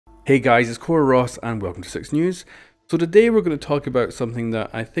Hey guys, it's coreross and welcome to 6 News. So today we're going to talk about something that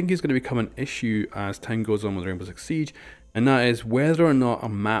I think is going to become an issue as time goes on with Rainbow Six Siege, and that is whether or not a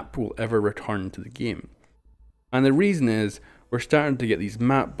map will ever return to the game. And the reason is we're starting to get these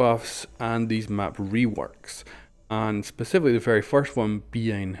map buffs and these map reworks, and specifically the very first one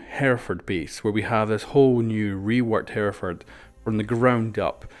being Hereford base, where we have this whole new reworked Hereford from the ground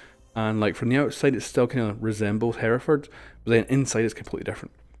up, and like from the outside it still kind of resembles Hereford, but then inside it's completely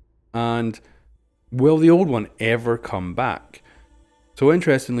different. And will the old one ever come back? So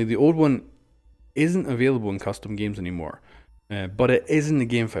interestingly, the old one isn't available in custom games anymore, but it is in the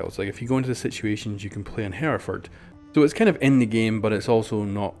game files. Like if you go into the situations, you can play in Hereford. So it's kind of in the game, but it's also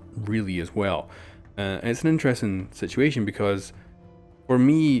not really as well. It's an interesting situation because for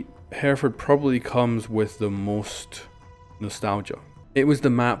me, Hereford probably comes with the most nostalgia. It was the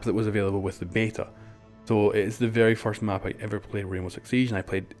map that was available with the beta. So it's the very first map I ever played Rainbow Six Siege, and I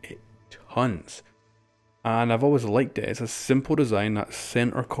played it tons. And I've always liked it. It's a simple design, that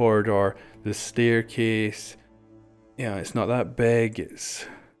center corridor, the staircase. Yeah, it's not that big. It's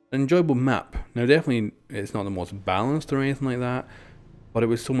an enjoyable map. Now definitely it's not the most balanced or anything like that, but it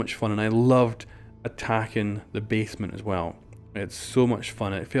was so much fun, and I loved attacking the basement as well. It's so much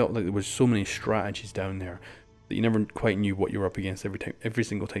fun. It felt like there was so many strategies down there that you never quite knew what you were up against every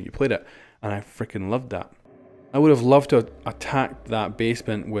single time you played it, and I freaking loved that. I would have loved to have attacked that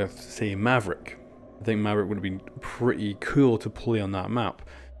basement with, say, Maverick. I think Maverick would have been pretty cool to play on that map.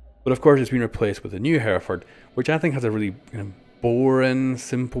 But of course it's been replaced with a new Hereford, which I think has a really boring,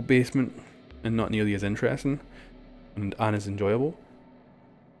 simple basement and not nearly as interesting and as enjoyable.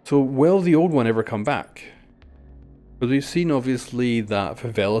 So will the old one ever come back? Because we've seen obviously that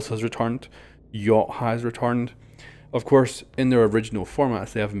Favelas has returned, Yacht has returned. Of course, in their original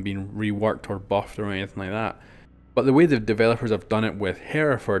formats, they haven't been reworked or buffed or anything like that. But the way the developers have done it with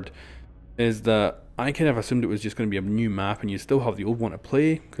Hereford is that I kind of assumed it was just going to be a new map and you still have the old one to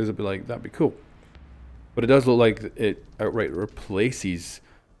play, because it'd be like, that'd be cool. But it does look like it outright replaces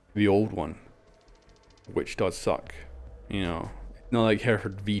the old one, which does suck. You know, it's not like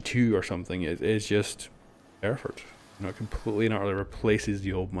Hereford V2 or something, it's just Hereford. You know, it completely and utterly replaces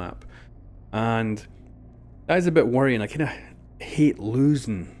the old map. And that is a bit worrying. I kind of hate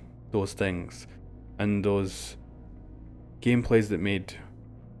losing those things and those gameplays that made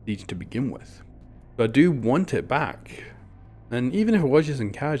Siege to begin with. But I do want it back, and even if it was just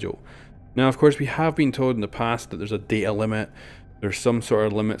in casual. Now of course we have been told in the past that there's a data limit, there's some sort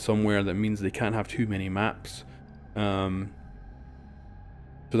of limit somewhere that means they can't have too many maps. So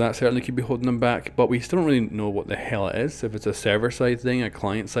that certainly could be holding them back, but we still don't really know what the hell it is. If it's a server side thing, a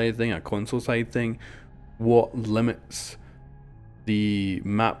client side thing, a console side thing, what limits the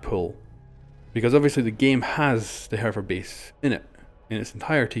map pool? Because obviously the game has the Hereford base in it, in its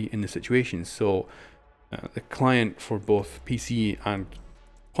entirety in the situation. So the client for both PC and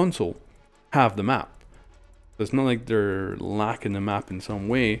console have the map. So it's not like they're lacking the map in some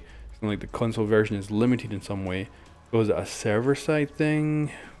way. It's not like the console version is limited in some way. So is it a server side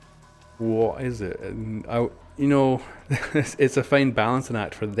thing? What is it? And you know, it's a fine balancing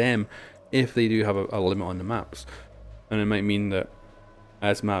act for them if they do have a limit on the maps. And it might mean that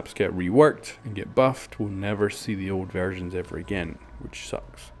as maps get reworked and get buffed, we'll never see the old versions ever again, which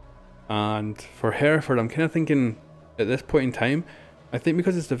sucks. And for Hereford, I'm kind of thinking at this point in time, I think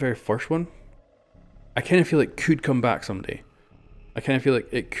because it's the very first one, I kind of feel it could come back someday. I kind of feel like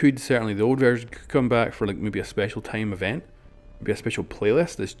it could, certainly the old version could come back for like maybe a special time event, maybe a special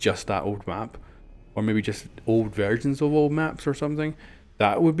playlist that's just that old map, or maybe just old versions of old maps or something.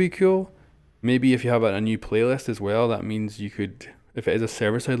 That would be cool. Maybe if you have a new playlist as well, that means you could, if it is a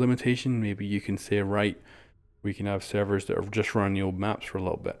server side limitation, maybe you can say, right, we can have servers that are just running the old maps for a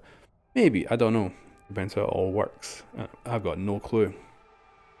little bit. Maybe, I don't know. Depends how it all works. I've got no clue.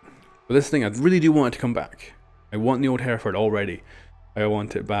 But this thing, I really do want it to come back. I want the old Hereford already. I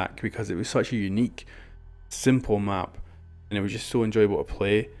want it back because it was such a unique, simple map, and it was just so enjoyable to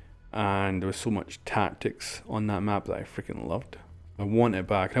play, and there was so much tactics on that map that I freaking loved. I want it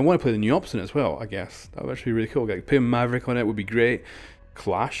back. And I want to play the new ops in it as well, I guess. That would actually be really cool. Like playing Maverick on it would be great.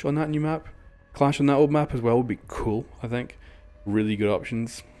 Clash on that new map. Clash on that old map as well would be cool, I think. Really good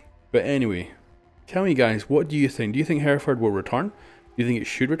options. But anyway, tell me guys, what do you think? Do you think Hereford will return? Do you think it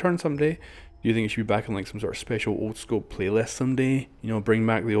should return someday? Do you think it should be back in like some sort of special old school playlist someday? You know, bring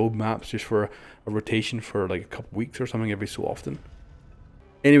back the old maps just for a rotation for like a couple weeks or something every so often?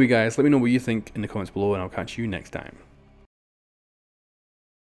 Anyway guys, let me know what you think in the comments below, and I'll catch you next time.